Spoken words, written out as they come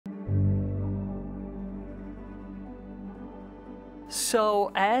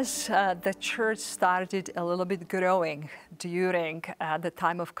So as the church started a little bit growing during the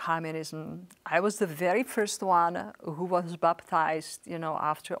time of communism, I was the very first one who was baptized,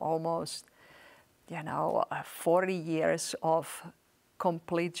 after almost, 40 years of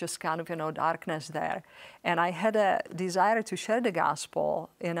complete just kind of, darkness there. And I had a desire to share the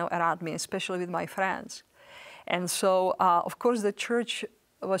gospel, around me, especially with my friends. And so, of course, the church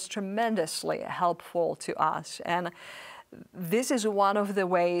was tremendously helpful to us. And this is one of the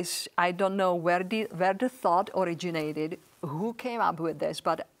ways, I don't know where the thought originated, who came up with this,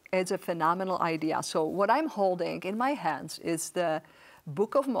 but it's a phenomenal idea. So what I'm holding in my hands is the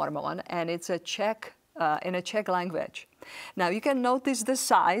Book of Mormon, and it's in a Czech language. Now you can notice the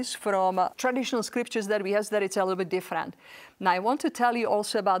size from traditional scriptures that we have, that it's a little bit different. Now I want to tell you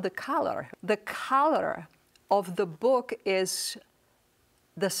also about the color. The color of the book is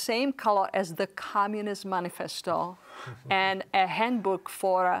the same color as the Communist Manifesto and a handbook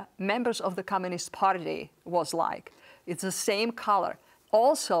for members of the Communist Party was like. It's the same color.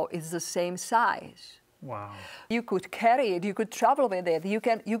 Also, it's the same size. Wow. You could carry it, you could travel with it, you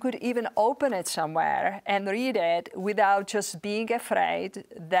could even open it somewhere and read it without just being afraid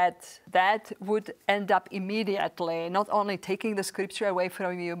that that would end up immediately not only taking the scripture away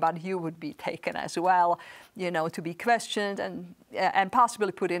from you, but you would be taken as well, to be questioned and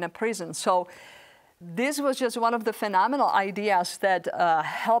possibly put in a prison. So this was just one of the phenomenal ideas that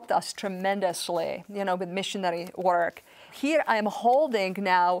helped us tremendously, with missionary work. Here I'm holding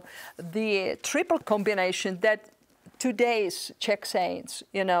now the triple combination that today's Czech Saints,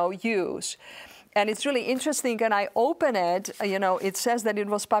 use. And it's really interesting, and I open it, it says that it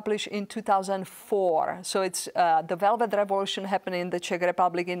was published in 2004. So it's the Velvet Revolution happened in the Czech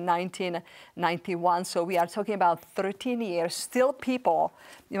Republic in 1991. So we are talking about 13 years. Still people,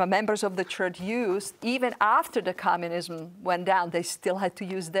 members of the church used, even after the communism went down, they still had to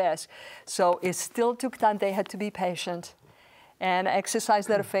use this. So it still took time. They had to be patient and exercise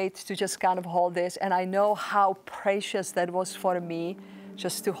their faith to just kind of hold this. And I know how precious that was for me,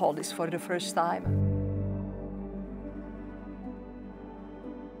 just to hold this for the first time.